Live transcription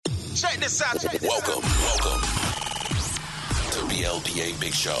Check this out. Welcome to BLPA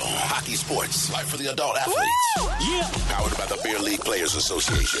Big Show. Hockey sports, life for the adult athletes. Woo! Yeah. Powered by the Beer League Players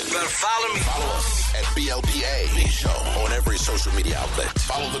Association. Better follow me. Follow us at BLPA Big Show on every social media outlet.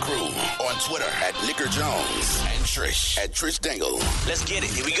 Follow the crew on Twitter at Nicker Jones and Trish at Trish Dangle. Let's get it.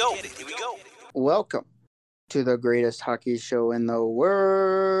 Here we go. Welcome to the greatest hockey show in the world.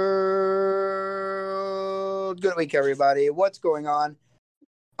 Good week, everybody. What's going on?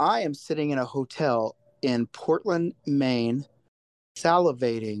 I am sitting in a hotel in Portland, Maine,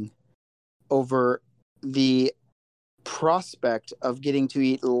 salivating over the prospect of getting to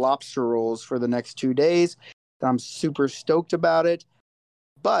eat lobster rolls for the next 2 days. I'm super stoked about it,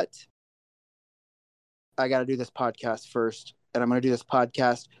 but I got to do this podcast first, and I'm going to do this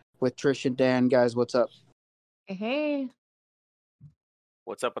podcast with Trish and Dan. Guys, what's up? Hey.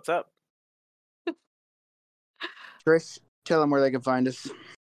 What's up? Trish, tell them where they can find us.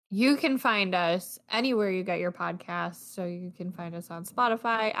 You can find us anywhere you get your podcasts. So you can find us on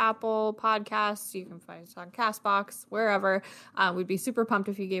Spotify, Apple Podcasts. You can find us on CastBox, wherever. We'd be super pumped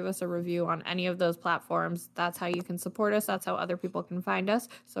if you gave us a review on any of those platforms. That's how you can support us. That's how other people can find us.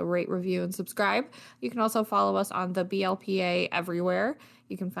 So rate, review, and subscribe. You can also follow us on the BLPA everywhere.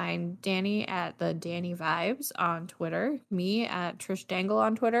 You can find Danny at the Danny Vibes on Twitter, me at Trish Dangle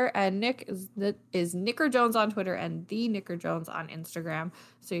on Twitter, and Nick is Nicker Jones on Twitter and the Nicker Jones on Instagram.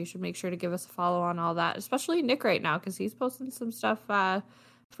 So you should make sure to give us a follow on all that, especially Nick right now, because he's posting some stuff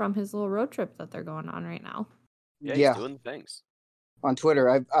from his little road trip that they're going on right now. Yeah, he's doing things. On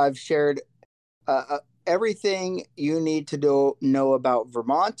Twitter, I've shared everything you need to know about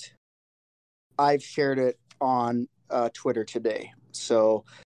Vermont. I've shared it on Twitter today. So,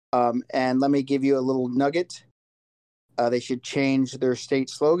 and let me give you a little nugget. They should change their state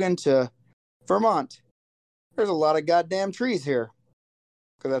slogan to Vermont. There's a lot of goddamn trees here.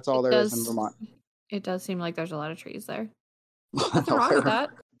 Because that's all there is in Vermont. It does seem like there's a lot of trees there. Nothing wrong with that,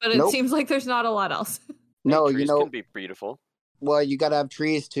 but it seems like there's not a lot else. No, trees can be beautiful. Well, you got to have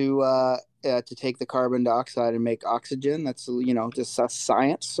trees to take the carbon dioxide and make oxygen. That's just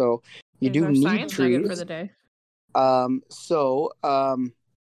science. So you do need science trees nugget for the day.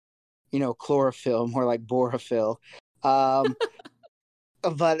 Chlorophyll, more like borophyll. But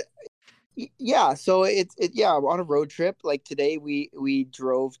yeah, so it's on a road trip. Like today we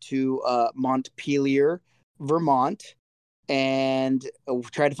drove to Montpelier, Vermont, and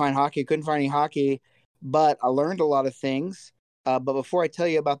tried to find hockey. Couldn't find any hockey, but I learned a lot of things. But before I tell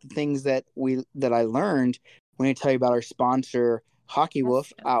you about the things that I learned, we need to tell you about our sponsor, Hockey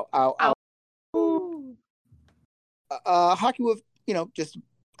Wolf. Hockey Wolf, just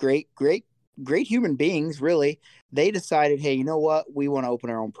great human beings, really. They decided, hey, you know what? We want to open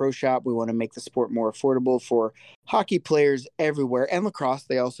our own pro shop. We want to make the sport more affordable for hockey players everywhere. And lacrosse.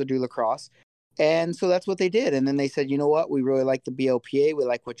 They also do lacrosse. And so that's what they did. And then they said, you know what? We really like the BLPA. We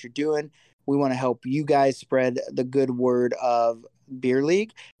like what you're doing. We want to help you guys spread the good word of Beer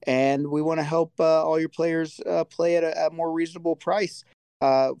League. And we want to help all your players play at a more reasonable price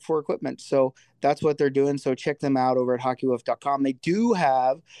for equipment. So that's what they're doing. So check them out over at hockeywolf.com. They do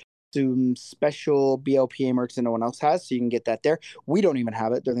have some special BLPA merch that no one else has, so you can get that there. We don't even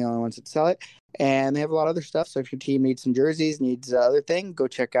have it. They're the only ones that sell it. And they have a lot of other stuff. So if your team needs some jerseys, needs other thing, go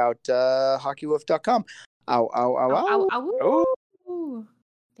check out hockeywolf.com. Ow, ow, ow, ow. Ow. Oh.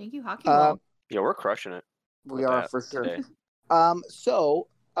 Thank you, Hockey Wolf. Yeah, we're crushing it. We are for sure. Today. So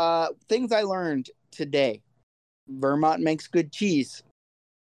things I learned today. Vermont makes good cheese.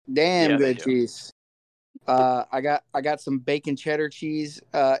 Damn good cheese. I got some bacon cheddar cheese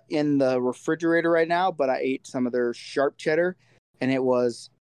in the refrigerator right now, but I ate some of their sharp cheddar and it was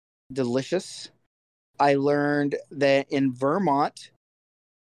delicious. I learned that in Vermont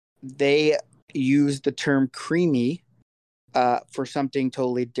they use the term creamy for something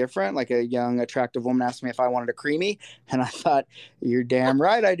totally different. Like a young attractive woman asked me if I wanted a creamy, and I thought, you're damn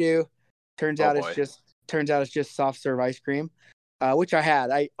right I do. Turns out it's just soft serve ice cream. Which I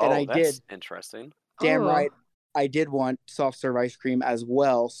had. I did. Interesting. Damn right. I did want soft serve ice cream as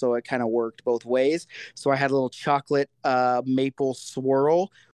well, so it kind of worked both ways. So I had a little chocolate maple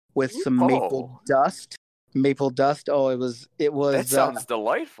swirl with some maple dust. Maple dust. Oh, it was. That sounds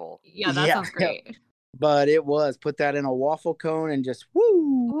delightful. Yeah, that sounds great. But it was. Put that in a waffle cone and just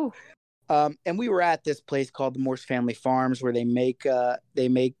woo. And we were at this place called the Morse Family Farms where they make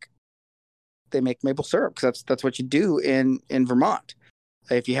maple syrup, because that's what you do in Vermont.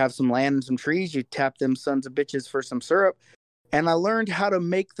 If you have some land and some trees, you tap them sons of bitches for some syrup. And I learned how to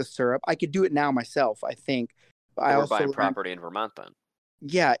make the syrup. I could do it now myself, I think. We're buying property in Vermont then.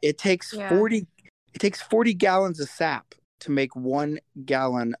 Yeah, it takes 40 gallons of sap to make 1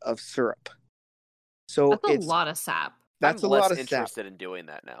 gallon of syrup. So That's a lot of sap. That's I'm a less lot of interested sap. in doing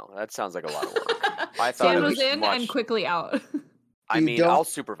that now. That sounds like a lot of work. I So thought it Hand was was in much. and quickly out. I You mean, don't- I'll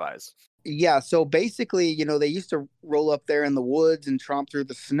supervise. Yeah, so basically, they used to roll up there in the woods and tromp through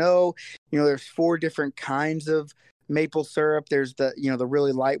the snow. There's 4 different kinds of maple syrup. There's the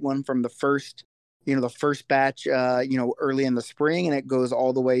really light one from the first batch early in the spring, and it goes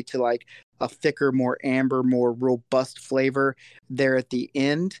all the way to like a thicker, more amber, more robust flavor there at the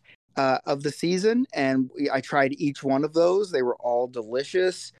end of the season. And I tried each one of those. They were all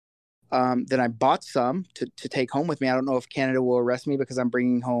delicious. Then I bought some to take home with me. I don't know if Canada will arrest me because I'm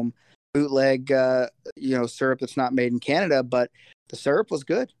bringing home bootleg syrup that's not made in Canada, but the syrup was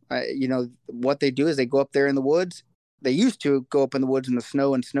good. What they do is they go up there in the woods. They used to go up in the woods in the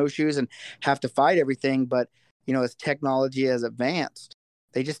snow and snowshoes and have to fight everything, but as technology has advanced,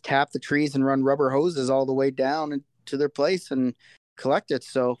 they just tap the trees and run rubber hoses all the way down to their place and collect it.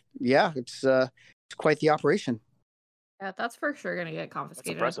 So yeah, it's quite the operation. Yeah, that's for sure gonna get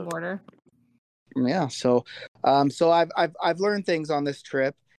confiscated at the impressive. border. Yeah, so I've learned things on this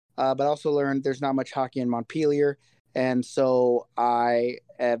trip, but I also learned there's not much hockey in Montpelier, and so I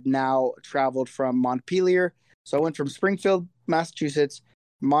have now traveled from Montpelier. So I went from Springfield, Massachusetts,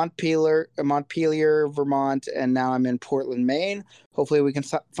 Montpelier, Vermont, and now I'm in Portland, Maine. Hopefully we can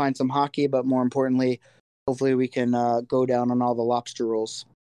find some hockey, but more importantly, hopefully we can go down on all the lobster rolls.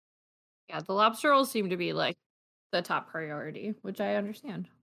 Yeah, the lobster rolls seem to be like the top priority, which I understand.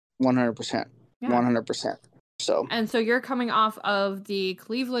 100%. Yeah. 100%. So. And so you're coming off of the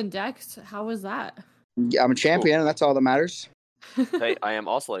Cleveland Decks. How was that? Yeah, I'm a champion, and that's all that matters. Hey, I am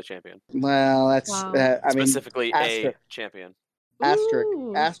also a champion. Well, that's Wow. Specifically a champion.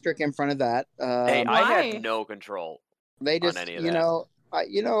 Asterisk in front of that. Hey, I Why? had no control. They just, on any of you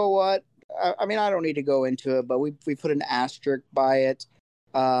that. know what? I mean, I don't need to go into it, but we put an asterisk by it.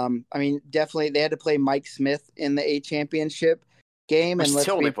 I mean, definitely they had to play Mike Smith in the A championship game, We and let's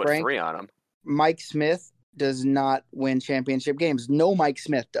still be only put frank, 3 on him. Mike Smith does not win championship games. No, Mike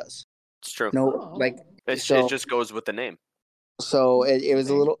Smith does. It's true. No, Oh. It just goes with the name. So it was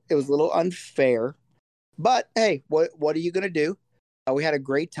a little unfair, but hey, what are you gonna do? We had a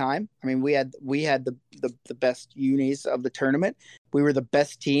great time. I mean, we had the best unis of the tournament. We were the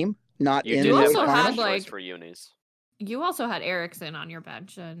best team. Not You in did the have also the had, first final. choice like- for unis. You also had Erickson on your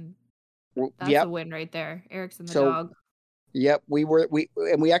bench, and that's Yep. a win right there. Erickson the So- dog. Yep,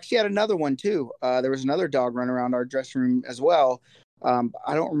 we actually had another one too. There was another dog running around our dressing room as well.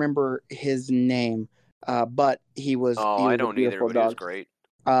 I don't remember his name, but he was. Oh, he I was a don't either, beautiful but he was dog. great.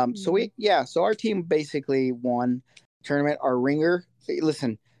 So our team basically won the tournament. Our ringer,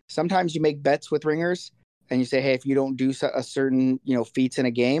 listen, sometimes you make bets with ringers and you say, hey, if you don't do a certain, feats in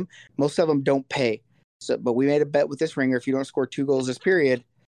a game, most of them don't pay. So, but we made a bet with this ringer. If you don't score 2 goals this period,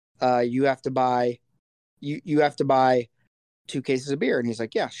 you have to buy 2 cases of beer. And he's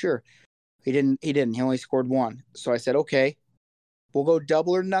like, yeah, sure. He didn't. He only scored 1. So I said, okay, we'll go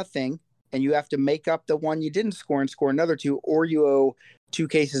double or nothing. And you have to make up the one you didn't score and score another 2, or you owe 2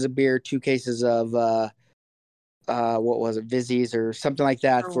 cases of beer, 2 cases of what was it, Vizzies or something like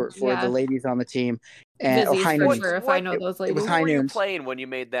that for Yeah. the ladies on the team. And Vizzies High for Noon. sure. If I know those It ladies. was Who High were you Noons. playing when you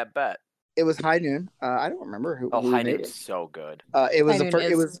made that bet? It was High Noon. I don't remember who. Oh, who High made Noon's it. so good. It was High the Noon first.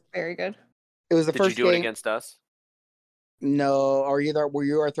 It is was. very good. It was the Did first you do game. it against us? No, were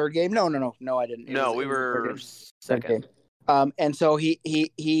you our third game? No, I didn't. No, we it was the third were game. second. And so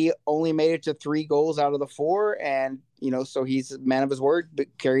he only made it to 3 goals out of the 4, and so he's a man of his word. But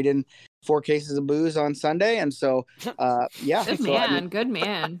carried in 4 cases of booze on Sunday, and so yeah, Good so, man. Good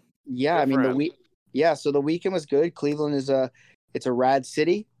man. Yeah, Good I mean for the him. week. Yeah, so the weekend was good. Cleveland is it's a rad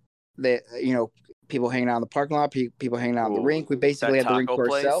city. That people hanging out in the parking lot, people hanging out in the Ooh, rink. We basically That had the rink taco to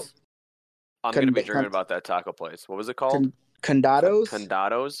place? ourselves. I'm going to be Con- dreaming con- about that taco place. What was it called? Condados.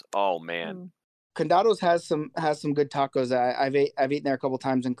 Condados? Oh, man. Condados has some good tacos. I've eaten there a couple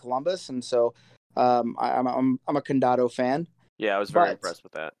times in Columbus, and so I'm a Condado fan. Yeah, I was very But- impressed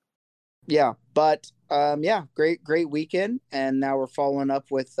with that. Yeah, but great weekend, and now we're following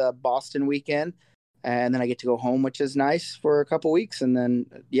up with Boston weekend, and then I get to go home, which is nice for a couple weeks, and then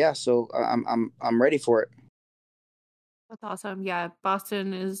so I'm ready for it. That's awesome. Yeah,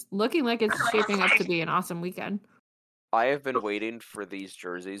 Boston is looking like it's shaping up to be an awesome weekend. I have been waiting for these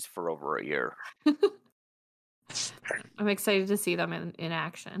jerseys for over a year. I'm excited to see them in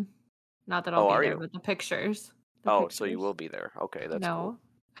action. Not that Oh, I'll are be there, you? but the pictures. The Oh, so you pictures. will be there. Okay, that's No.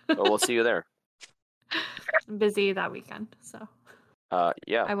 cool. Well, we'll see you there. I'm busy that weekend, so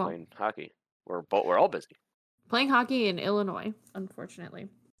Yeah, I won't. playing hockey. We're all busy. playing hockey in Illinois, unfortunately.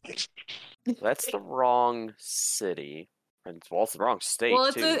 That's the wrong city. And it's the wrong state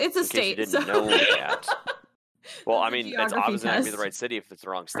Well, too. it's a in case state. you didn't So... know that. Well, I It's a mean, it's geography obviously not gonna be the test. right city if it's the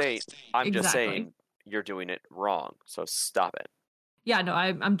wrong state. I'm just Exactly. saying you're doing it wrong. So stop it. Yeah, no,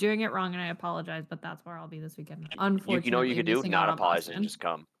 I'm doing it wrong, and I apologize, but that's where I'll be this weekend. Unfortunately, You know what you could do? missing Not out on apologize and Boston. just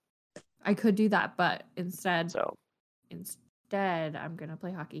come. I could do that, but instead, So I'm gonna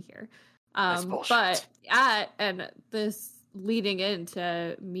play hockey here. that's bullshit. But and this leading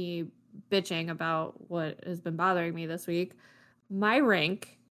into me bitching about what has been bothering me this week, my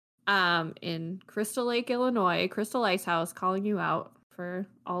rink, in Crystal Lake, Illinois, Crystal Ice House, calling you out for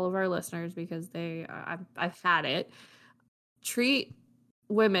all of our listeners because I've had it. Treat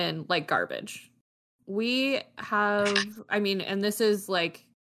women like garbage. We have, I mean, and this is like,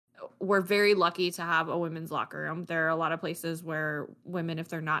 we're very lucky to have a women's locker room. There are a lot of places where women, if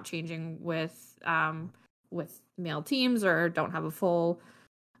they're not changing with male teams or don't have a full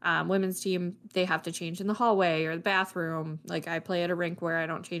women's team, they have to change in the hallway or the bathroom. Like, I play at a rink where I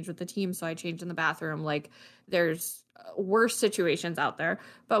don't change with the team, so I change in the bathroom. Like, there's worse situations out there,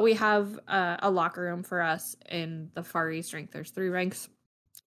 but we have a locker room for us in the Far East rink. There's 3 rinks.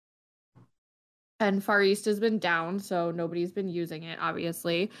 And Far East has been down, so nobody's been using it,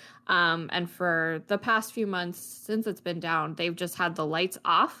 obviously. And for the past few months, since it's been down, they've just had the lights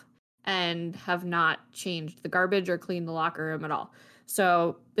off and have not changed the garbage or cleaned the locker room at all.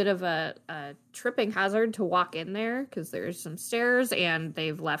 So, bit of a tripping hazard to walk in there because there's some stairs, and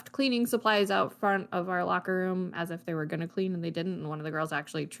they've left cleaning supplies out front of our locker room as if they were going to clean, and they didn't. And one of the girls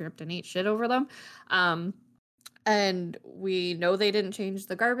actually tripped and ate shit over them. And we know they didn't change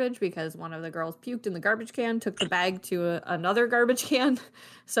the garbage because one of the girls puked in the garbage can, took the bag to another garbage can.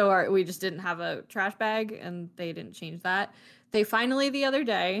 So we just didn't have a trash bag, and they didn't change that. They finally, the other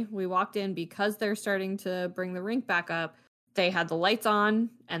day, we walked in because they're starting to bring the rink back up. They had the lights on,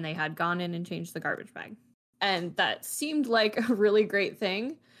 and they had gone in and changed the garbage bag. And that seemed like a really great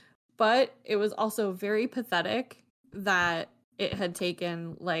thing, but it was also very pathetic that it had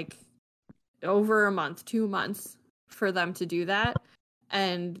taken like over a month, 2 months for them to do that.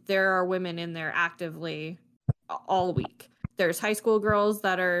 And there are women in there actively all week. There's high school girls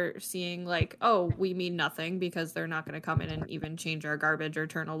that are seeing like, oh, we mean nothing because they're not going to come in and even change our garbage or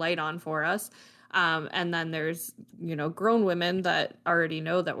turn a light on for us. And then there's, grown women that already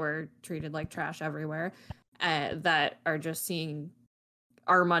know that we're treated like trash everywhere, that are just seeing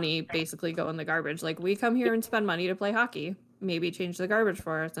our money basically go in the garbage. Like, we come here and spend money to play hockey. Maybe change the garbage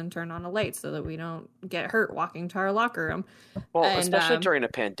for us and turn on a light so that we don't get hurt walking to our locker room. Well, And, especially during a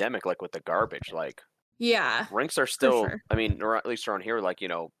pandemic, like with the garbage, like, yeah, rinks are still, sure. I mean, or at least around here, like,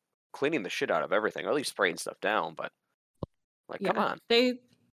 cleaning the shit out of everything, or at least spraying stuff down. But, like, come on. They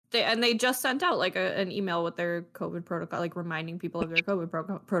just sent out like an email with their COVID protocol, like reminding people of their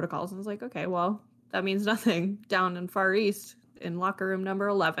COVID protocols. And I was like, okay, well, that means nothing down in Far East in locker room number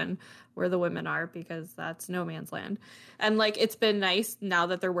 11 where the women are, because that's no man's land. And like, it's been nice now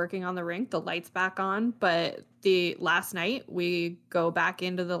that they're working on the rink, the lights back on, but the last night we go back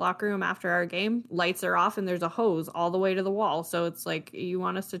into the locker room after our game, lights are off, and there's a hose all the way to the wall. So it's like, you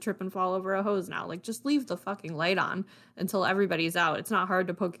want us to trip and fall over a hose now? Like, just leave the fucking light on until everybody's out. It's not hard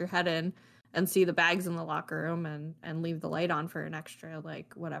to poke your head in and see the bags in the locker room and leave the light on for an extra,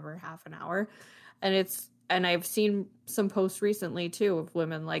 like, whatever, half an hour. And I've seen some posts recently too of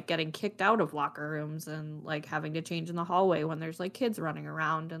women like getting kicked out of locker rooms and like having to change in the hallway when there's like kids running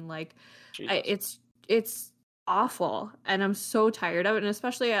around, and like it's awful, and I'm so tired of it. And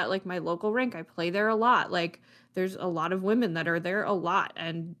especially at like my local rink, I play there a lot. Like, there's a lot of women that are there a lot,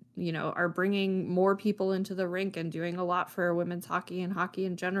 and are bringing more people into the rink and doing a lot for women's hockey and hockey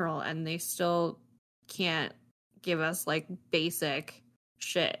in general, and they still can't give us like basic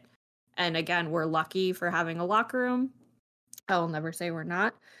shit. And again, we're lucky for having a locker room. I will never say we're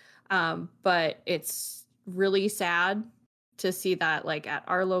not. But it's really sad to see that like at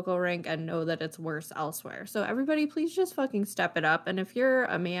our local rink and know that it's worse elsewhere. So everybody, please just fucking step it up. And if you're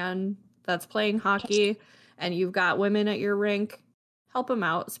a man that's playing hockey and you've got women at your rink, help them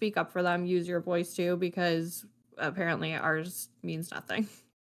out, speak up for them, use your voice too, because apparently ours means nothing.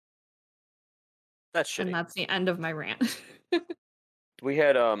 That's shitty. And that's the end of my rant. We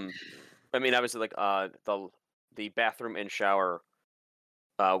had I mean, obviously, like the bathroom and shower,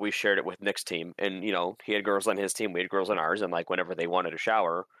 we shared it with Nick's team, and he had girls on his team, we had girls on ours, and like whenever they wanted a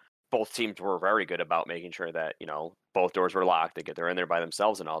shower, both teams were very good about making sure that both doors were locked. They're in there by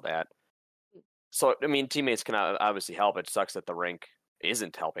themselves and all that. So I mean, teammates can obviously help. It sucks that the rink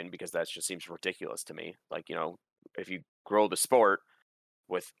isn't helping, because that just seems ridiculous to me. Like, if you grow the sport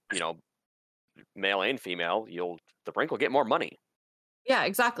with male and female, the rink will get more money. Yeah,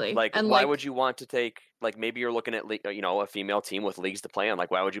 exactly. Like, And why would you want to take, like, maybe you're looking at, a female team with leagues to play on.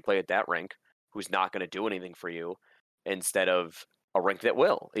 Like, why would you play at that rink who's not going to do anything for you instead of a rink that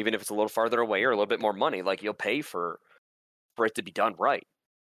will? Even if it's a little farther away or a little bit more money, like, you'll pay for it to be done right.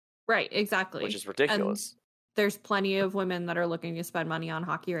 Right, exactly. Which is ridiculous. And there's plenty of women that are looking to spend money on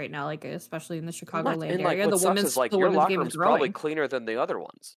hockey right now, like especially in the Chicagoland area. What The sucks is, like, the your women's locker game is room's probably growing. cleaner than the other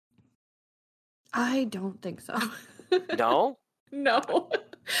ones. I don't think so. No? No.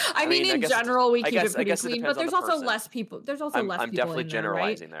 I mean, in general, we keep it pretty clean, but there's also less people. There's also less people. I'm definitely in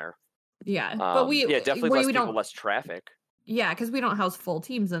generalizing there. there. Yeah, but definitely less people, less traffic. Yeah, because we don't house full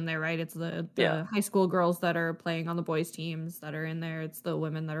teams in there, right? It's the high school girls that are playing on the boys' teams that are in there. It's the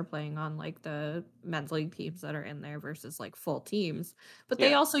women that are playing on like the men's league teams that are in there versus like full teams. But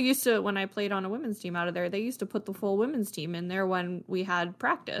they also used to, when I played on a women's team out of there, they used to put the full women's team in there when we had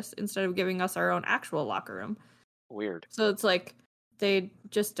practice instead of giving us our own actual locker room. Weird. So it's like they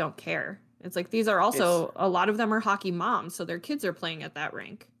just don't care. It's like these are also a lot of them are hockey moms, so their kids are playing at that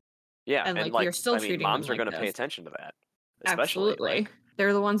rink. Yeah, and like you're still treating moms them are going to pay this. attention to that. Absolutely. Like,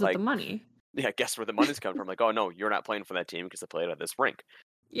 they're the ones with the money. Yeah, guess where the money's coming from. Like, oh no, you're not playing for that team because they played at this rink.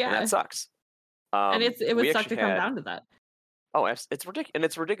 Yeah, and that sucks. And it would suck to come down to that. Oh, it's ridiculous, and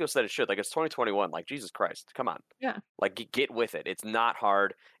it's ridiculous that it should. Like, it's 2021. Like, Jesus Christ, come on. Yeah. Like, get with it. It's not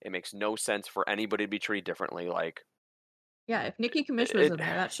hard. It makes no sense for anybody to be treated differently. Like, yeah, if Nikki Commish was in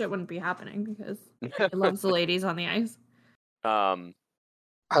there, that shit wouldn't be happening because he loves the ladies on the ice.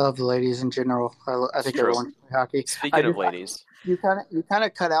 I love the ladies in general. I think everyone can play hockey. Speaking of ladies, you kind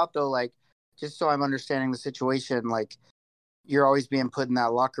of cut out though, like, just so I'm understanding the situation. Like, you're always being put in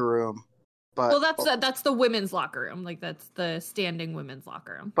that locker room, but that's the women's locker room. Like, that's the standing women's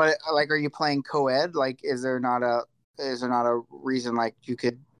locker room. But like, are you playing co-ed? Like, is there not a reason like you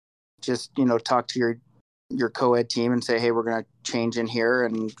could just talk to your co-ed team and say, hey, we're gonna change in here,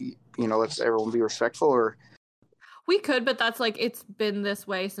 and let's everyone be respectful? Or we could, but that's like, it's been this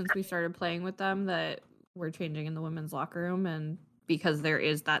way since we started playing with them that we're changing in the women's locker room, and because there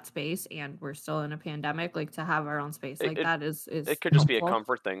is that space and we're still in a pandemic, like to have our own space that is it could just be a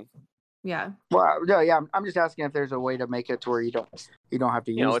comfort thing. Yeah. Well, yeah, I'm just asking if there's a way to make it to where you don't have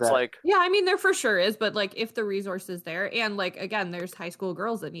to use it's that. like, yeah, I mean, there for sure is, but like if the resource is there, and like again, there's high school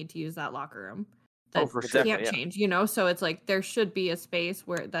girls that need to use that locker room that for sure. can't change, so it's like there should be a space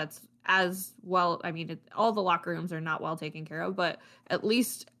where that's as well. I mean, all the locker rooms are not well taken care of, but at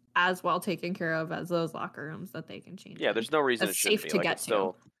least as well taken care of as those locker rooms that they can change. Yeah, there's no reason it's it shouldn't safe be. to Like, get it's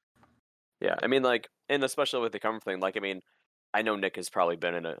still, yeah, I mean, like, and especially with the comfort thing, like, I mean, I know Nick has probably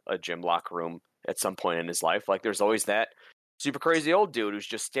been in a gym locker room at some point in his life. Like, there's always that super crazy old dude who's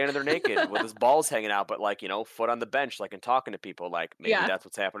just standing there naked with his balls hanging out, but like, foot on the bench, like, and talking to people. Like, maybe that's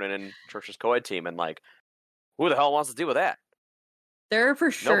what's happening in Trisha's co-ed team, and like, who the hell wants to deal with that? There are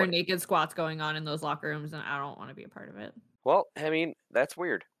for sure naked squats going on in those locker rooms, and I don't want to be a part of it. Well, I mean, that's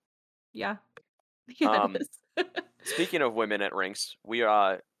weird. Yeah. Yeah, it is. Speaking of women at rinks, we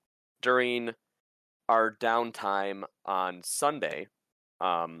during our downtime on Sunday,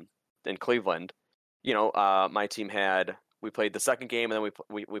 in Cleveland, my team we played the second game, and then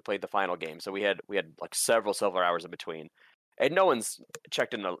we played the final game. So we had like several hours in between, and no one's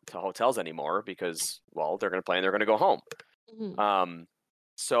checked into hotels anymore because, well, they're going to play and they're going to go home. Mm-hmm.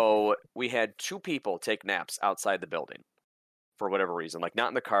 So we had two people take naps outside the building for whatever reason, like not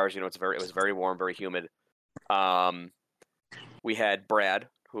in the cars. It was very warm, very humid. We had Brad,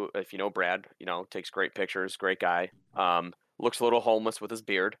 who, if you know Brad, takes great pictures, great guy. Looks a little homeless with his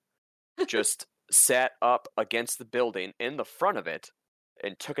beard. Just sat up against the building in the front of it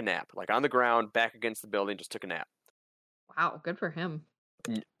and took a nap, like on the ground, back against the building, just took a nap. Wow, good for him.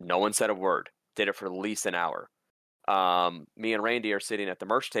 No one said a word. Did it for at least an hour. Me and Randy are sitting at the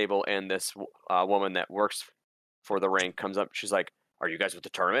merch table, and this woman that works for the rink comes up. She's like, "Are you guys with the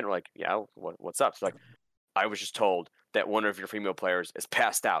tournament?" We're like, "Yeah, what's up?" She's like, "I was just told that one of your female players is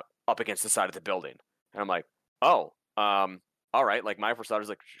passed out up against the side of the building." And I'm like, "Oh, all right." Like, my first thought is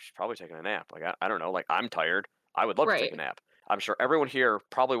like, she's probably taking a nap. Like, I don't know. Like, I'm tired. I would love to take a nap. I'm sure everyone here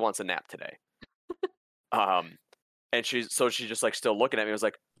probably wants a nap today. And she's just like still looking at me. I was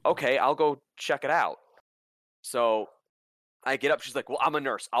like, "Okay, I'll go check it out." So I get up. She's like, "Well, I'm a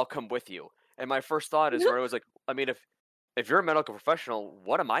nurse. I'll come with you." And my first thought is, where I was like, I mean, if you're a medical professional,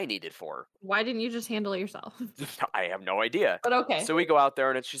 what am I needed for? Why didn't you just handle it yourself? I have no idea. But okay. So we go out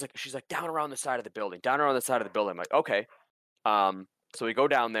there, and she's like down around the side of the building. I'm like, okay. So we go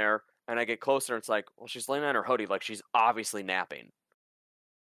down there, and I get closer, and it's like, well, she's laying on her hoodie, like she's obviously napping.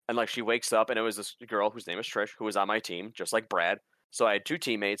 And like, she wakes up, and it was this girl whose name is Trish, who was on my team, just like Brad. So I had two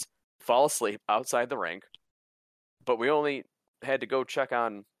teammates fall asleep outside the rink, but we only had to go check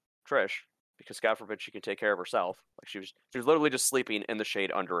on Trish because God forbid she can take care of herself. Like she was literally just sleeping in the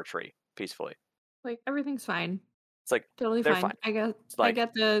shade under a tree peacefully. Like everything's fine. It's like Totally they're fine. fine. I Like,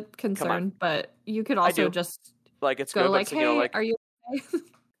 get the concern, but you could I also do. just Like it's go good, like, but hey, like are you okay?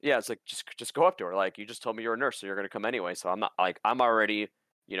 yeah, it's like just go up to her. Like you just told me you're a nurse, so you're gonna come anyway. So I'm not like I'm already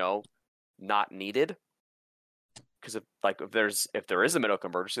not needed. Because if there is a medical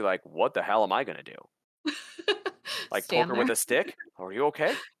emergency, like what the hell am I gonna do? Like poke her with a stick? Are you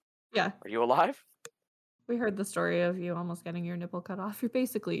okay? Yeah. Are you alive? We heard the story of you almost getting your nipple cut off. You're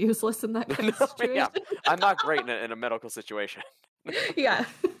basically useless in that kind of situation. Yeah, I'm not great in a medical situation. Yeah.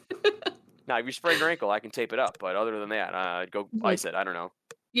 Now, if you sprain your ankle, I can tape it up. But other than that, I'd go ice it. I don't know.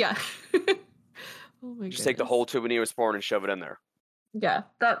 Yeah. Oh my Just take the whole tube of Neosporin and shove it in there. Yeah,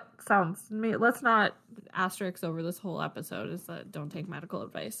 that sounds. Let's not asterisk over this whole episode. Is that don't take medical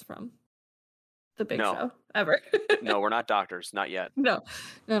advice from the Big Show ever. No, we're not doctors, not yet. No,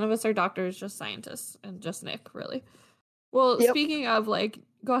 none of us are doctors, just scientists, and just Nick, really. Well, speaking of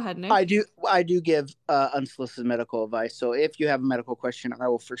go ahead, Nick. I do give unsolicited medical advice. So if you have a medical question, I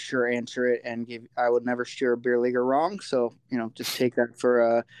will for sure answer it and I would never steer a beer leaguer wrong. So just take that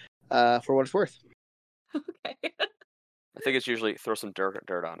for what it's worth. Okay. I think it's usually throw some dirt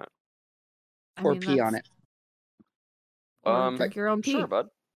on it. Or pee on it. Drink your own pee. Sure, bud.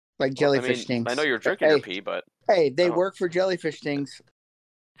 Like jellyfish stings. I know you're drinking your pee, but hey, they work for jellyfish stings.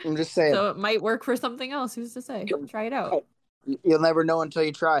 I'm just saying. So it might work for something else. Who's to say? Try it out. You'll never know until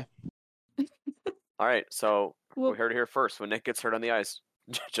you try. All right, so we heard it here first. When Nick gets hurt on the ice,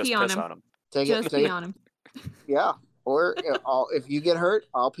 just piss on him. Just pee on him. Yeah, or if you get hurt,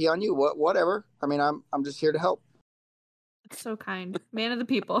 I'll pee on you. Whatever. I mean, I'm just here to help. So kind. Man of the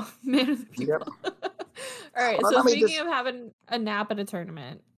people. Man of the people. Yep. All right. So speaking of having a nap at a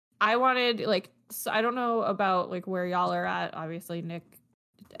tournament, I wanted so I don't know about where y'all are at. Obviously, Nick,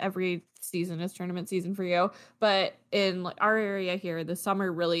 every season is tournament season for you. But in our area here, the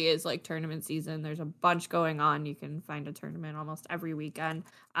summer really is tournament season. There's a bunch going on. You can find a tournament almost every weekend.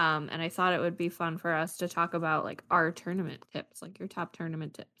 And I thought it would be fun for us to talk about our tournament tips, your top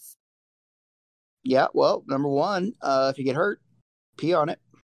tournament tips. Yeah, well, number one, if you get hurt, pee on it.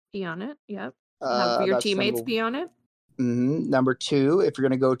 Pee on it, yep. Have your teammates pee on it. Mm-hmm. Number two, if you're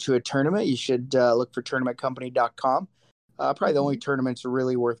going to go to a tournament, you should look for tournamentcompany.com. Probably the only tournaments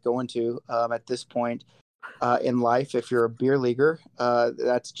really worth going to at this point in life. If you're a beer leaguer,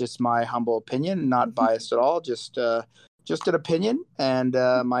 that's just my humble opinion, not biased at all, just an opinion. And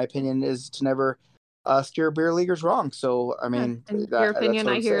my opinion is to never steer beer leaguers wrong. So, I mean, your opinion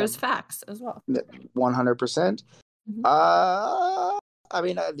I hear is facts as well. 100%. I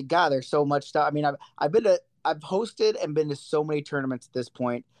mean, God, there's so much stuff. I mean, I've hosted and been to so many tournaments at this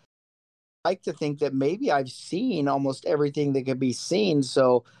point. I like to think that maybe I've seen almost everything that could be seen.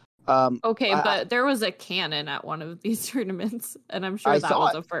 So, but there was a cannon at one of these tournaments, and I'm sure that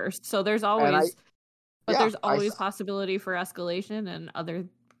was a first. So there's always, there's always possibility for escalation and other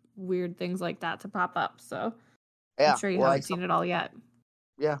weird things like that to pop up. So I'm sure you haven't seen it all yet.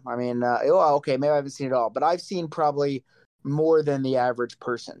 Yeah, I mean, maybe I haven't seen it all, but I've seen probably more than the average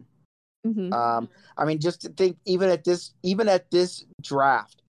person. Mm-hmm. I mean, just to think, even at this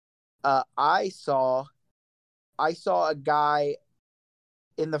draft, I saw a guy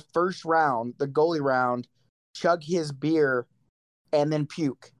in the first round, the goalie round, chug his beer and then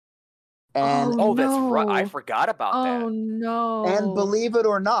puke. And that's right. I forgot about that. Oh no! And believe it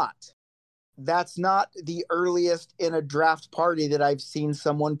or not, that's not the earliest in a draft party that I've seen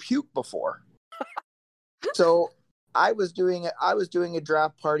someone puke before. So I was doing a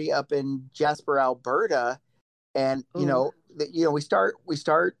draft party up in Jasper, Alberta, and we start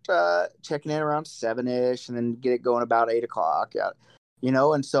checking in around 7ish, and then get it going about 8:00.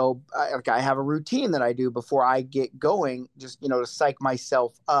 And so I have a routine that I do before I get going, just to psych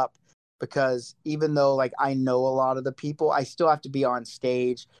myself up, because even though I know a lot of the people, I still have to be on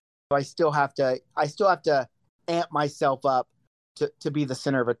stage, so I still have to amp myself up to be the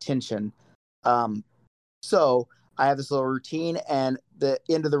center of attention. So I have this little routine, and the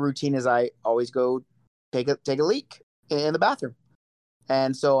end of the routine is I always go take a leak in the bathroom.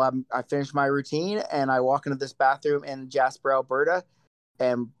 And so I finish my routine and I walk into this bathroom in Jasper, Alberta,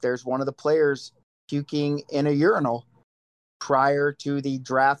 and there's one of the players puking in a urinal prior to the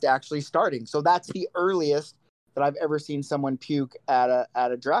draft actually starting. So that's the earliest that I've ever seen someone puke at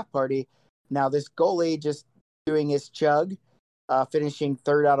a draft party. Now this goalie just doing his chug, finishing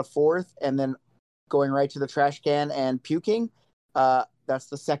third out of fourth, and then going right to the trash can and puking. That's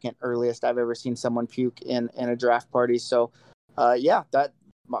the second earliest I've ever seen someone puke in a draft party. So, I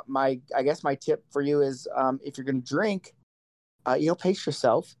guess my tip for you is, if you're going to drink, pace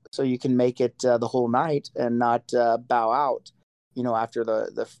yourself so you can make it the whole night and not bow out, after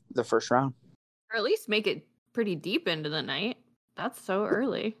the first round. Or at least make it pretty deep into the night. That's so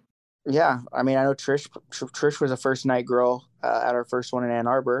early. Yeah, I mean, I know Trish was a first night girl at our first one in Ann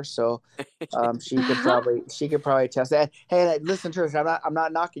Arbor, so she could probably attest that. Hey, listen, Trish, I'm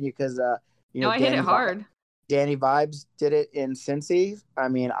not knocking you because No, I hit it hard. Danny Vibes did it in Cincy. I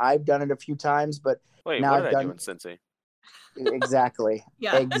mean, I've done it a few times, but Wait, now what I've did I done do in Cincy? exactly,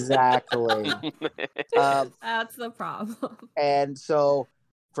 Yeah. exactly. That's the problem. And so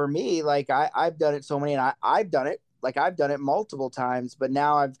for me, like I've done it so many, and I've done it multiple times, but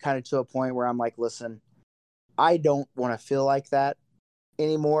now I've kind of to a point where I'm like, listen, I don't want to feel like that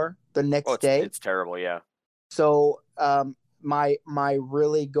anymore the next day. It's terrible, yeah. So my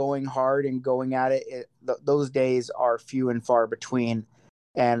really going hard and going at it, those days are few and far between,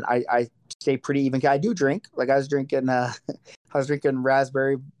 and I stay pretty even. I do drink, like I was drinking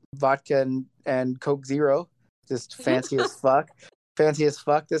raspberry vodka and Coke Zero, just fancy as fuck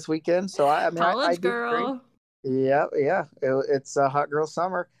this weekend. So I mean, college I do girl. drink. Yeah. It's a hot girl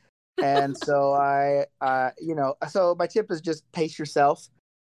summer. And so so my tip is just pace yourself.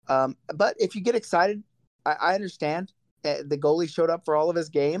 But if you get excited, I understand. The goalie showed up for all of his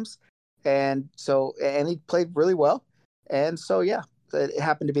games. And he played really well. And so, yeah, it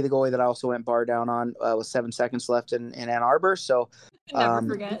happened to be the goalie that I also went bar down on with 7 seconds left in Ann Arbor. So never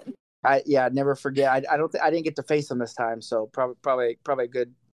forget. Never forget. I didn't get to face him this time. So probably a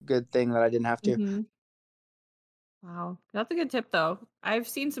good thing that I didn't have to. Mm-hmm. Wow. That's a good tip, though. I've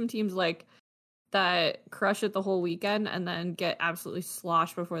seen some teams like that crush it the whole weekend and then get absolutely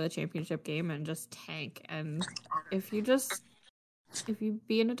sloshed before the championship game and just tank. And if you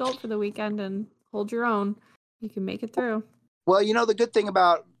be an adult for the weekend and hold your own, you can make it through. Well, the good thing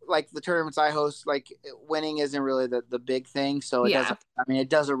about like the tournaments I host, like winning isn't really the big thing. So it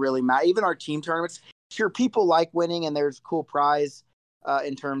doesn't really matter. Even our team tournaments, sure, people like winning and there's cool prize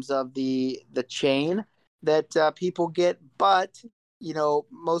in terms of the chain that people get, but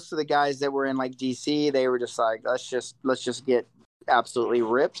most of the guys that were in like DC, they were just like, let's just get absolutely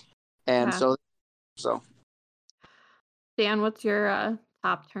ripped. And so Dan, what's your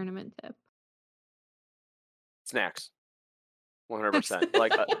top tournament tip? Snacks. 100%.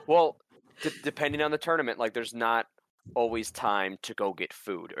 Like, depending on the tournament, like there's not always time to go get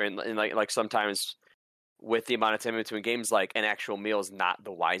food, and like sometimes with the amount of time between games, like an actual meal is not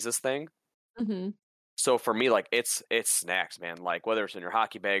the wisest thing. Mm-hmm. So for me, like it's snacks, man. Like whether it's in your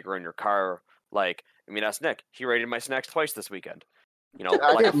hockey bag or in your car. Like, I mean, that's Nick. He rated my snacks twice this weekend.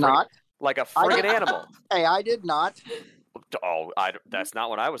 I did not. Like a friggin' animal. Hey, I did not. Oh, that's not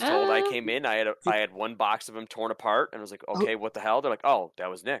what I was told. I came in, I had one box of them torn apart, and I was like, okay, what the hell? They're like, oh, that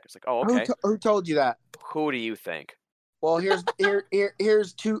was Nick. It's like, oh, okay. Who told you that? Who do you think? Well, here's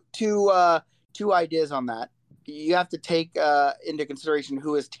two ideas on that. You have to take into consideration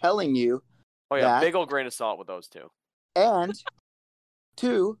who is telling you. Oh yeah, big old grain of salt with those two. And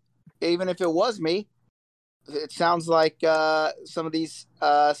two, even if it was me, it sounds like some of these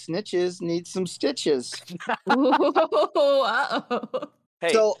snitches need some stitches.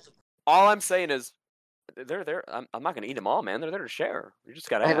 Hey, so all I'm saying is, they're. I'm not going to eat them all, man. They're there to share. You just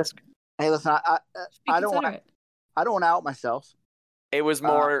got to ask. Hey, listen. I don't want to out myself. It was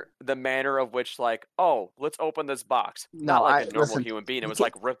more the manner of which, like, oh, let's open this box. Not like a normal human being. It was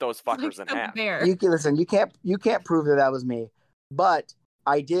like rip those fuckers in half. You can listen. You can't prove that was me, but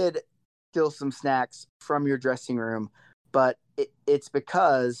I did steal some snacks from your dressing room. But it's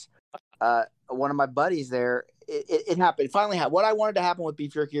because one of my buddies there. It happened. It finally happened. What I wanted to happen with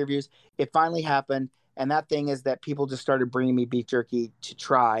beef jerky reviews, it finally happened. And that thing is that people just started bringing me beef jerky to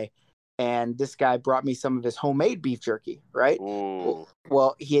try. And this guy brought me some of his homemade beef jerky, right? Ooh.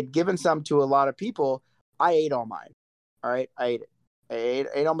 Well, he had given some to a lot of people. I ate all mine. All right, I ate it. I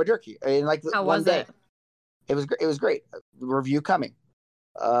ate all my jerky. And like how one was day, it? It was great. Review coming.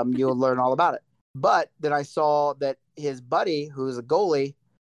 You'll learn all about it. But then I saw that his buddy, who's a goalie,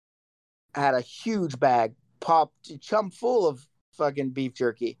 had a huge bag chum full of fucking beef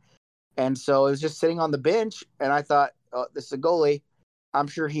jerky, and so it was just sitting on the bench. And I thought, oh, this is a goalie. I'm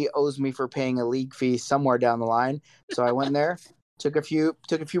sure he owes me for paying a league fee somewhere down the line. So I went there, took a few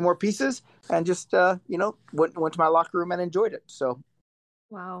more pieces, and just went to my locker room and enjoyed it. So,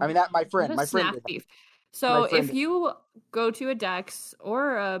 wow. I mean, that my friend did beef. So if you go to a Dex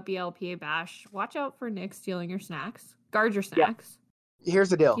or a BLPA bash, watch out for Nick stealing your snacks. Guard your snacks. Yeah. Here's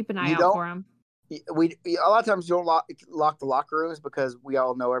the deal. Keep an eye out for him. We a lot of times you don't lock the locker rooms because we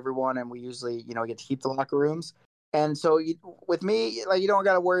all know everyone, and we usually get to keep the locker rooms. And so with me, like, you don't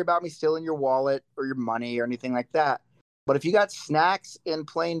got to worry about me stealing your wallet or your money or anything like that. But if you got snacks in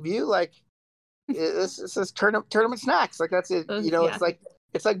plain view, like this is tournament snacks. Like that's it. Those- You know, yeah.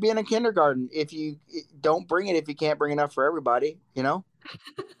 it's like being in kindergarten. If you don't bring it, if you can't bring enough for everybody, you know.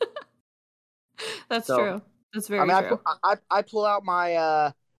 That's So, true. That's very I mean, true. I pull out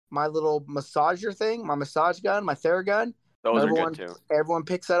my my little massager thing, my massage gun, my Theragun. Those everyone, are good too. Everyone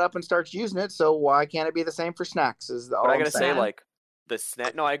picks that up and starts using it. So why can't it be the same for snacks? Is all But I I'm gotta saying. say, like the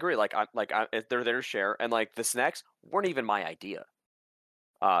snack. No, I agree. They're there to share, and like the snacks weren't even my idea.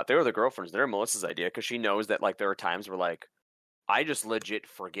 They were the girlfriends. They're Melissa's idea because she knows that like there are times where like I just legit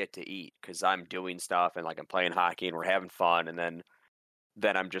forget to eat because I'm doing stuff and like I'm playing hockey and we're having fun, and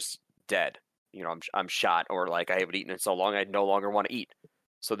then I'm just dead. You know, I'm shot, or like I haven't eaten in so long I no longer want to eat.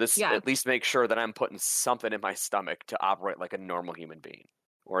 So this at least makes sure that I'm putting something in my stomach to operate like a normal human being,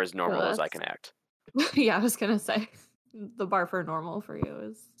 or as normal as I can act. Yeah, I was gonna say the bar for normal for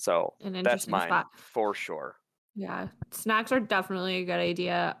you is So an interesting that's mine spot. for sure. Yeah, snacks are definitely a good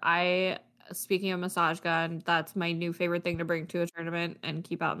idea. Speaking of massage gun, that's my new favorite thing to bring to a tournament and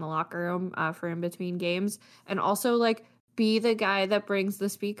keep out in the locker room for in between games. And also, like, be the guy that brings the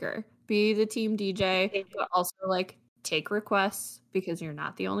speaker, be the team DJ, but also like take requests because you're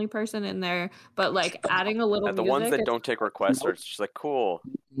not the only person in there. But like adding a little The music, ones that don't take requests are just like cool.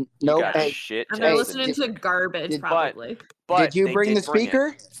 You got shit and they're tasting. listening to garbage probably. But did you they bring did the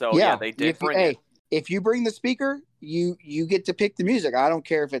speaker? So yeah, they did bring it. If you bring the speaker, you get to pick the music. I don't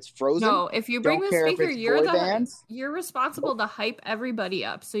care if it's Frozen. No, if you bring Don't the care if speaker, it's you're responsible to hype everybody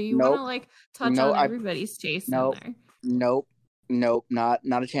up. So you want to like touch on everybody's taste in there. Nope, not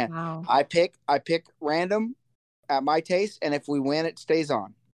a chance. Wow. I pick random at my taste, and if we win, it stays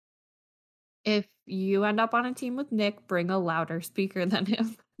on. If you end up on a team with Nick, bring a louder speaker than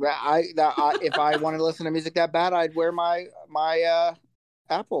him. If I wanted to listen to music that bad, I'd wear my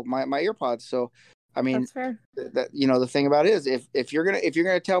Apple, my earpods. So, I mean, that's fair. The thing about it is, if you're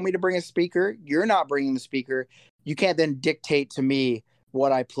gonna tell me to bring a speaker, you're not bringing the speaker. You can't then dictate to me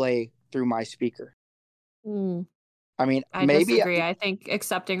what I play through my speaker. I mean, I disagree. I think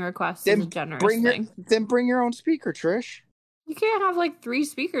accepting requests is a generous thing. Then bring your own speaker, Trish. You can't have like 3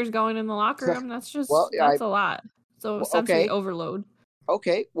 speakers going in the locker room. That's just a lot. So essentially overload.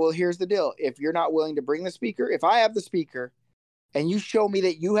 Okay, well, here's the deal. If you're not willing to bring the speaker, if I have the speaker and you show me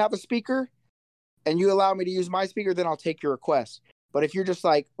that you have a speaker and you allow me to use my speaker, then I'll take your request. But if you're just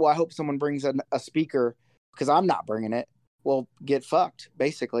like, well, I hope someone brings a speaker because I'm not bringing it, well, get fucked,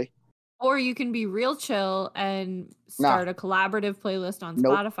 basically. Or you can be real chill and start a collaborative playlist on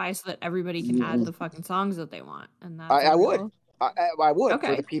Spotify so that everybody can add the fucking songs that they want. And that's I would. I would. Okay,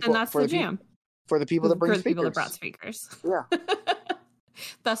 for the people, and that's the jam. For the people that bring speakers. For the people that brought speakers. Yeah.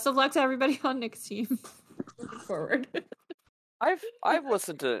 Best of luck to everybody on Nick's team. Forward. I've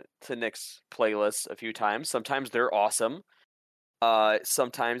listened to Nick's playlists a few times. Sometimes they're awesome.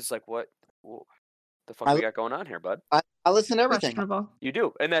 Sometimes it's like, what the fuck we got going on here, bud? I listen to everything. You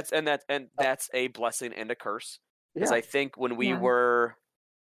do, and that's a blessing and a curse. Because I think when we were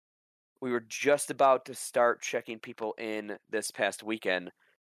just about to start checking people in this past weekend,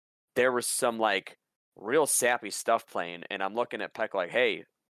 there was some like real sappy stuff playing, and I'm looking at Peck like, "Hey,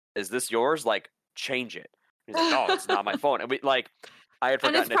 is this yours? Like, change it." He's like, "No, it's not my phone." And I had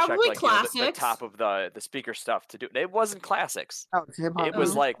forgotten to check like the top of the speaker stuff to do. It wasn't classics. Oh, it's hip-hop. It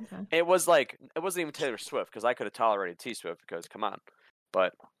was it wasn't even Taylor Swift because I could have tolerated T Swift because come on,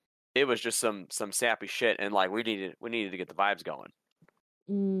 but it was just some sappy shit, and like we needed to get the vibes going.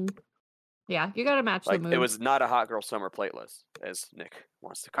 Yeah, you got to match the mood. It was not a hot girl summer playlist, as Nick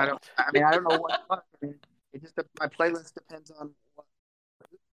wants to call it. I don't know what. It just my playlist depends on what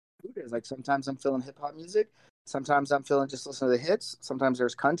mood is. Like sometimes I'm feeling hip hop music, sometimes I'm feeling just listening to the hits. Sometimes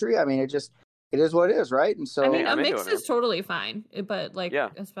there's country. I mean, it is what it is, right? And so I mean, a mix is totally fine, but like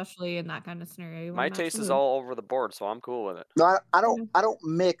especially in that kind of scenario, my taste is all over the board, so I'm cool with it. No, I don't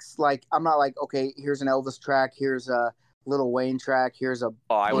mix. Like I'm not like, okay, here's an Elvis track, here's a Lil Wayne track, here's a.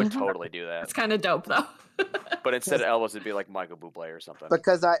 Oh, I would totally do that. It's kind of dope though. But instead of Elvis, it'd be like Michael Bublé or something.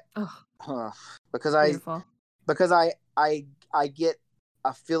 Because I get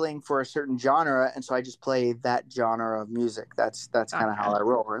a feeling for a certain genre, and so I just play that genre of music. That's kind of how I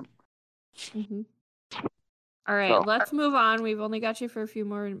roll, right? Mm-hmm. All right, let's move on. We've only got you for a few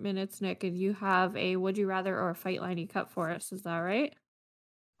more minutes, Nick. And you have a would you rather or a fight line you cut for us. Is that right?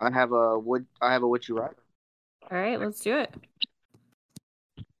 I have a would you rather. All right, let's do it.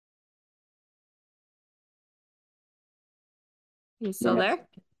 You still there?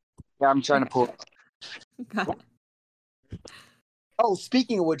 Yeah, I'm trying to pull it. Got it. Oh,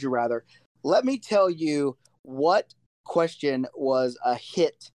 speaking of would you rather, let me tell you what question was a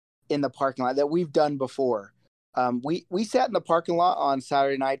hit in the parking lot that we've done before. We sat in the parking lot on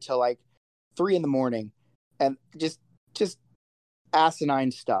Saturday night till like 3 a.m. and just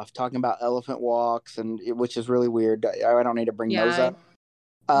asinine stuff, talking about elephant walks, which is really weird. I don't need to bring those up.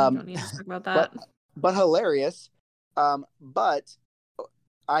 Don't need to talk about that. But hilarious. But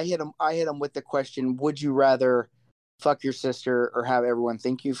I hit him with the question: would you rather fuck your sister or have everyone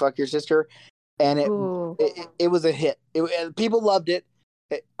think you fuck your sister? And it was a hit. People loved it.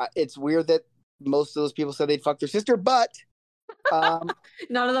 It's weird that most of those people said they'd fuck their sister, but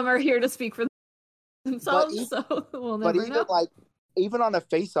none of them are here to speak for themselves, so we'll never know. Even on a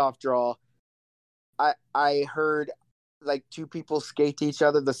face-off draw, I heard like two people skate to each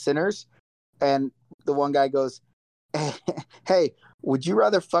other, the sinners, and the one guy goes, "Hey, would you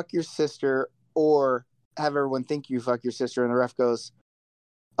rather fuck your sister or have everyone think you fuck your sister?" And the ref goes,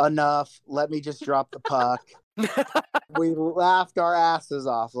 "Enough. Let me just drop the puck." We laughed our asses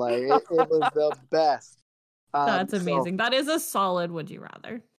off. Like it was the best. That's amazing. That is a solid would you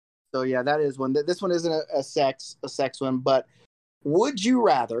rather. So yeah, that is one. This one isn't a sex one, but would you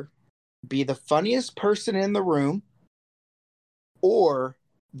rather be the funniest person in the room or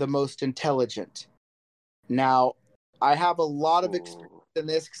the most intelligent? Now, I have a lot of experience in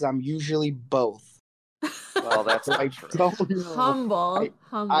this because I'm usually both. Well, that's not true. Humble.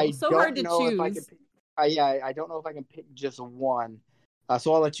 So hard to choose. I don't know if I can pick just one.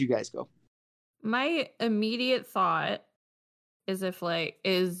 So I'll let you guys go. My immediate thought is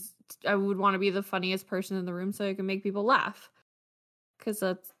I would want to be the funniest person in the room so I can make people laugh. Because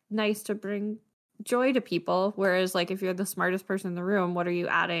that's nice to bring joy to people. Whereas, like, if you're the smartest person in the room, what are you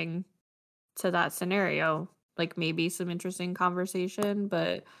adding to that scenario? Like, maybe some interesting conversation,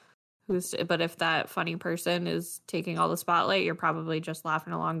 but if that funny person is taking all the spotlight, you're probably just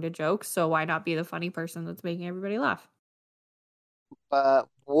laughing along to jokes. So why not be the funny person that's making everybody laugh?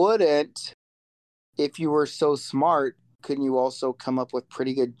 Wouldn't, if you were so smart, couldn't you also come up with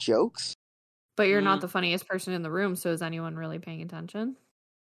pretty good jokes? But you're not the funniest person in the room, so is anyone really paying attention?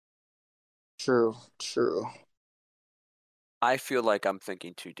 True. I feel like I'm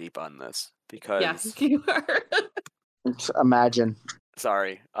thinking too deep on this because... Yes, you are. Imagine.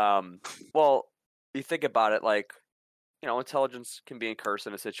 Sorry. Well, you think about it, like, you know, intelligence can be encouraged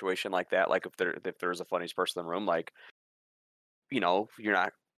in a situation like that. Like, if there's a funniest person in the room, like, you know, you're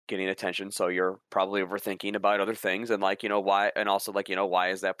not getting attention, so you're probably overthinking about other things, and like, you know, why, and also like, you know,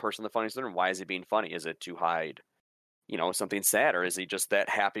 why is that person the funniest in the room? Why is he being funny? Is it to hide, you know, something sad, or is he just that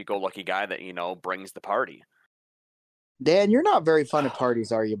happy-go-lucky guy that, you know, brings the party? Dan, you're not very fun at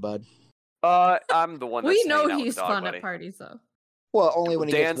parties, are you, bud? I'm the one that's we know hanging out he's with the dog, fun buddy. at parties, though. Well, only when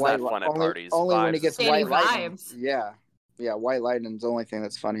he Dan's gets white. not fun at parties. Only when he Vibes gets is white Danny lightning. vibes. Yeah. White lightning's the only thing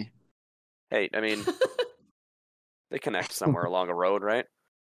that's funny. Hey, I mean, they connect somewhere along a road, right?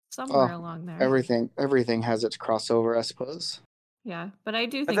 Somewhere along there. Everything has its crossover, I suppose. Yeah, but I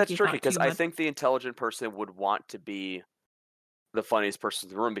do think But that's tricky because I think the intelligent person would want to be the funniest person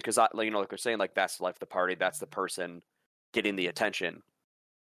in the room because, you know, like we're saying, like that's the life of the party. That's the person getting the attention.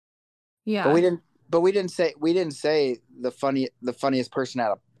 Yeah, But we didn't say the funniest person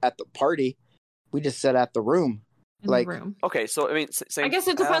at the party. We just said at the room. The room. Okay, so I mean, I guess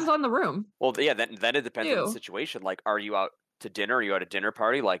it depends on the room. Well, yeah, then it depends on the situation. Like, are you out to dinner? Are you at a dinner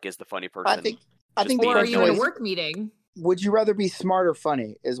party? Like, is the funny person? I think. Or are you at a work meeting? Would you rather be smart or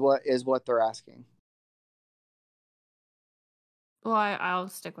funny? Is what they're asking. Well, I'll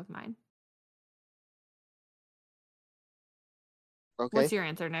stick with mine. Okay. What's your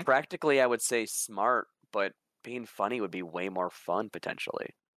answer, Nick? Practically, I would say smart, but being funny would be way more fun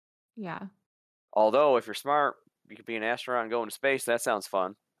potentially. Yeah. Although, if you're smart, you could be an astronaut and go into space. That sounds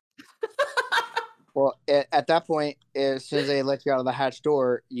fun. Well, at that point, as soon as they let you out of the hatch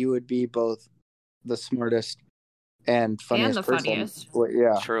door, you would be both the smartest and funniest and the person. Funniest. Well,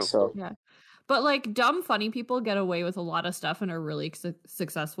 yeah, true. So yeah, but like dumb funny people get away with a lot of stuff and are really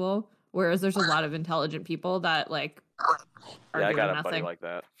successful, whereas there's a lot of intelligent people that like are doing I got a nothing. buddy like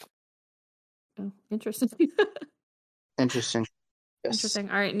that. Oh, interesting. Interesting. Yes. Interesting.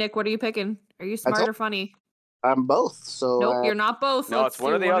 All right, Nick, what are you picking? Are you smart or funny? I'm both. So nope, you're not both. No, it's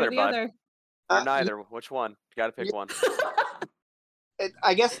one or the other, bud. Other. You're neither. Which one? You got to pick one.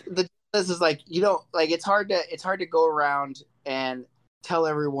 I guess this is like you don't like. It's hard to go around and tell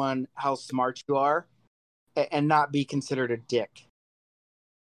everyone how smart you are, and not be considered a dick.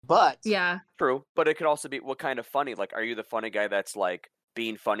 But yeah, true. But it could also be what kind of funny. Like, are you the funny guy that's like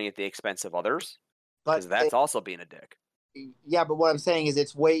being funny at the expense of others? Because that's also being a dick. Yeah, but what I'm saying is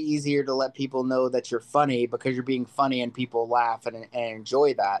it's way easier to let people know that you're funny because you're being funny and people laugh and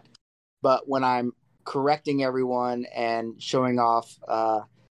enjoy that. But when I'm correcting everyone and showing off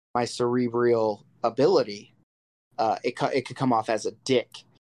my cerebral ability, it could come off as a dick.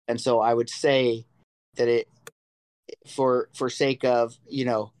 And so I would say that it, for sake of,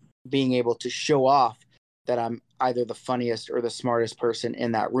 being able to show off that I'm either the funniest or the smartest person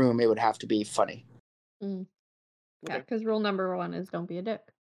in that room, it would have to be funny. Yeah, Okay. because rule number 1 is don't be a dick.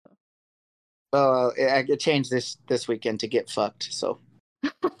 I changed this weekend to get fucked. So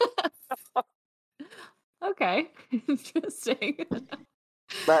Okay, interesting.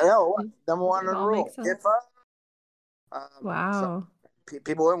 but no, number one It all makes rule, sense. get fucked. So Wow.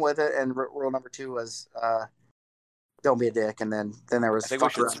 people went with it, and rule number 2 was don't be a dick, and then there was I think we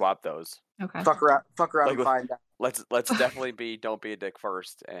should swap those. Okay. fuck around Like, and find out. Let's definitely be don't be a dick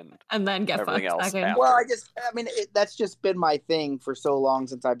first, and And then get everything fucked else second. after. Well, that's just been my thing for so long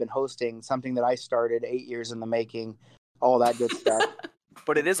since I've been hosting, something that I started 8 years in the making, all that good stuff.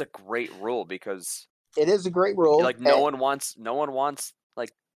 But it is a great rule because It is a great rule. like no one wants to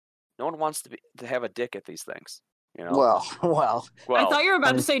have a dick at these things. Well, I thought you were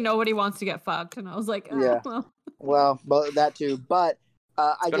about to say nobody wants to get fucked, and I was like, Yeah. well. but that too. But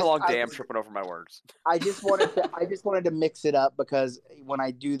it's been a long day. I'm tripping over my words. I just wanted to mix it up, because when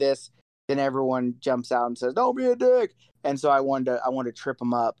I do this, then everyone jumps out and says, "Don't be a dick," and so I wanted to trip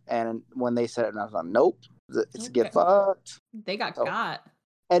them up. And when they said it, I was like, "Nope, it's Okay. get fucked." They got Oh. got.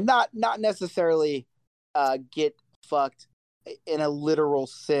 And not necessarily get fucked in a literal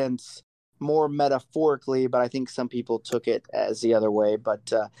sense, more metaphorically, but I think some people took it as the other way.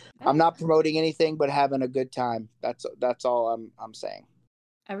 But I'm not promoting anything, but having a good time. That's all I'm saying.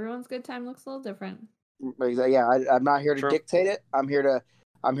 Everyone's good time looks a little different. Yeah, I'm not here to True. dictate it. I'm here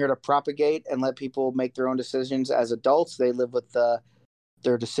to propagate and let people make their own decisions as adults. They live with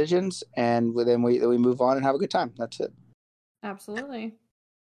their decisions, and then we move on and have a good time. That's it. Absolutely.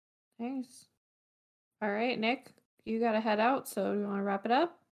 Nice. All right, Nick, you got to head out, so you want to wrap it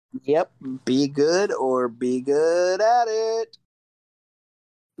up? Yep. Be good or be good at it.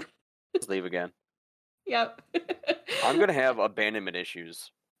 Let's leave again. Yep. I'm gonna have abandonment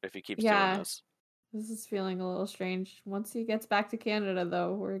issues if he keeps doing this. This is feeling a little strange. Once he gets back to Canada,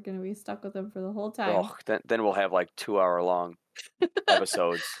 though, we're going to be stuck with him for the whole time. Oh, then we'll have like 2-hour-long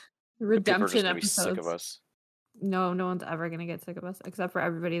episodes. Redemption People are just gonna episodes. be sick of us. No one's ever going to get sick of us, except for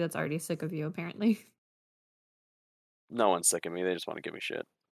everybody that's already sick of you, apparently. No one's sick of me. They just want to give me shit.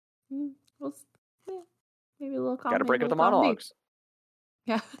 Well, yeah, maybe a little column. Got to break up the column B. monologues.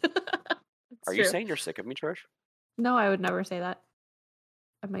 Yeah. Are you saying you're sick of me, Trish? No, I would never say that.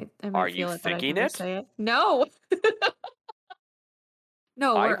 I might Are feel you it, but I'd thinking never it? say it. No.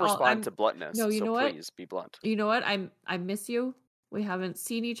 No, I we're all. respond to bluntness. No, you so know what? please be blunt. You know what? I miss you. We haven't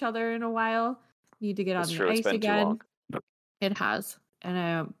seen each other in a while. Need to get on It's the true. It's ice been again. too long. It has, and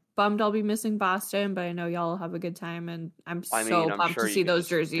I'm bummed I'll be missing Boston, but I know y'all have a good time, and I'm I'm pumped sure to you see could those just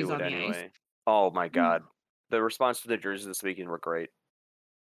jerseys do on it the anyway. ice. Oh my god, the response to the jerseys this weekend were great.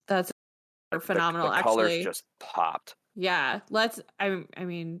 That's phenomenal. The colors actually, just popped. yeah.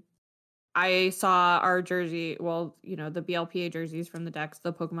 I saw our jersey. Well, the BLPA jerseys from the decks,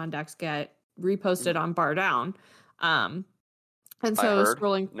 the Pokemon decks, get reposted on Bar Down. And so I was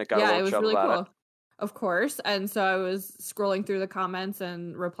scrolling. Nick got a Yeah, little it was chub really about cool. Of course. And so I was scrolling through the comments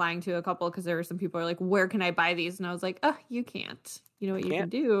and replying to a couple, because there were some people who are like, "Where can I buy these?" And I was like, "Oh, you can't. You know what you can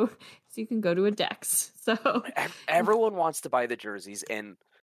do is you can go to a Dex." So Everyone wants to buy the jerseys, and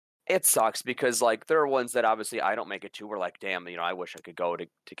it sucks because like there are ones that obviously I don't make it to. We're like, damn, I wish I could go to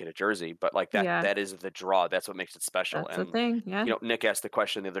get a jersey, but like that is the draw. That's what makes it special. That's the thing. Yeah. Nick asked the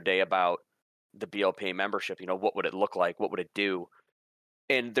question the other day about the BLPA membership. What would it look like? What would it do?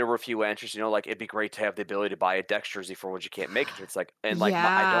 And there were a few answers. Like it'd be great to have the ability to buy a Dex jersey for when you can't make it. It's like, and like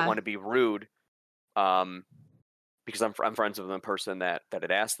I don't want to be rude, because I'm friends with the person that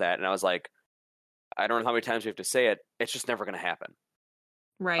had asked that, and I was like, I don't know how many times we have to say it. It's just never going to happen.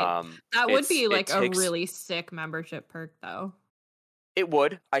 Right. That would be like a really sick membership perk, though. It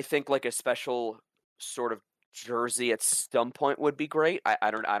would. I think like a special sort of jersey at some point would be great. I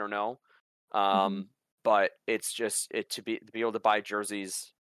don't know. But it's just to be able to buy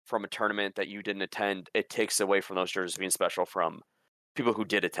jerseys from a tournament that you didn't attend. It takes away from those jerseys being special from people who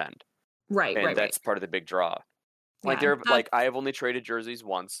did attend. Right. And that's part of the big draw. Like I have only traded jerseys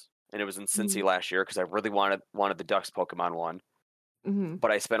once, and it was in Cincy last year because I really wanted the Ducks Pokemon one.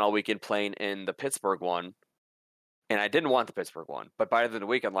 But I spent all weekend playing in the Pittsburgh one, and I didn't want the Pittsburgh one. But by the end of the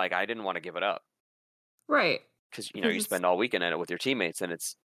week, I'm like, I didn't want to give it up. Right. Because, you spend all weekend in it with your teammates, and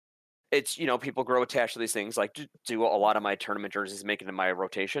it's people grow attached to these things. Like, do a lot of my tournament jerseys make it in my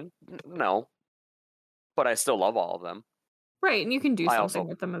rotation? No. But I still love all of them. Right, and you can do I something also,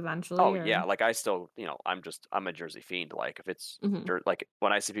 with them eventually. oh or... yeah, like I still, I'm a Jersey fiend. Like if it's Mhm. like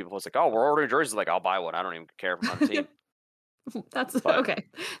when I see people post like, oh, we're ordering jerseys, like I'll buy one. I don't even care if I'm on the team. That's But okay.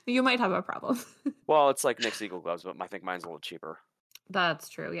 You might have a problem. well, it's like Nick's Eagle gloves, but I think mine's a little cheaper. That's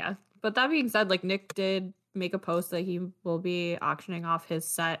true, yeah. But that being said, like Nick did make a post that he will be auctioning off his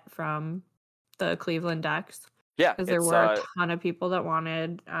set from the Cleveland decks Yeah, because there it's were a ton of people that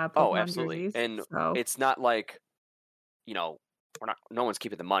wanted oh, Pokemon absolutely. jerseys. And So it's not like, no one's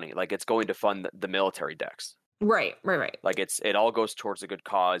keeping the money. Like it's going to fund the military decks. right. Like it all goes towards a good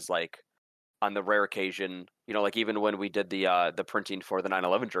cause. Like on the rare occasion, like even when we did the printing for the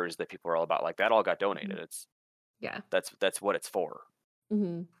 9/11 jerseys that people were all about, like that all got donated. It's Yeah. that's what it's for.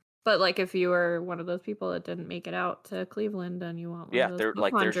 hmm But like if you were one of those people that didn't make it out to Cleveland and you want one Yeah, of those they're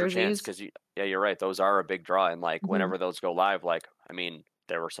like Pokemon there's your chance jerseys, because you're right. Those are a big draw, and like Mhm. whenever those go live, like I mean,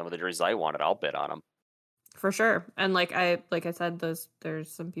 there were some of the jerseys I wanted. I'll bid on them. for sure. And like I said, there's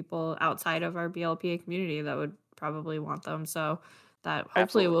some people outside of our BLPA community that would probably want them. So that hopefully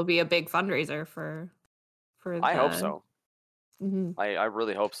Absolutely. will be a big fundraiser for I hope the so. Mhm. I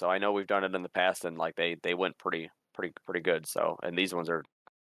really hope so. I know we've done it in the past, and like they went pretty good. So, and these ones are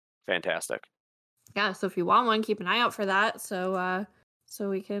fantastic. Yeah, so if you want one, keep an eye out for that so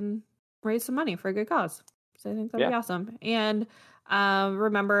we can raise some money for a good cause. So I think that'd be Yeah. awesome. And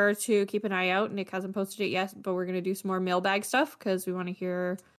remember to keep an eye out. Nick hasn't posted it yet, but we're going to do some more mailbag stuff because we want to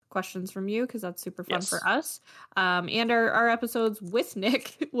hear questions from you because that's super fun for Yes. us. And our episodes with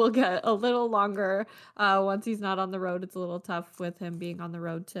Nick will get a little longer once he's not on the road. It's a little tough with him being on the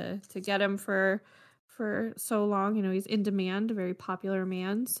road to get him for so long. He's in demand, a very popular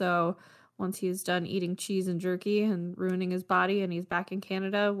man. So once he's done eating cheese and jerky and ruining his body and he's back in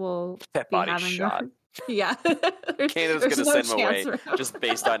Canada, we'll That be body's having shot. Yeah. Canada's There's gonna no send him away chance for him. just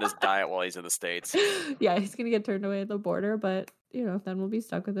based on his diet while he's in the States. Yeah, he's gonna get turned away at the border, but then we'll be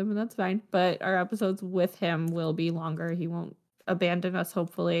stuck with him and that's fine. But our episodes with him will be longer. He won't abandon us,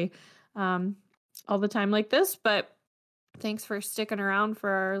 hopefully, all the time like this. But thanks for sticking around for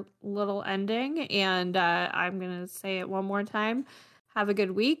our little ending. And I'm gonna say it one more time. Have a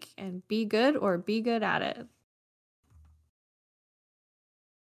good week and be good or be good at it.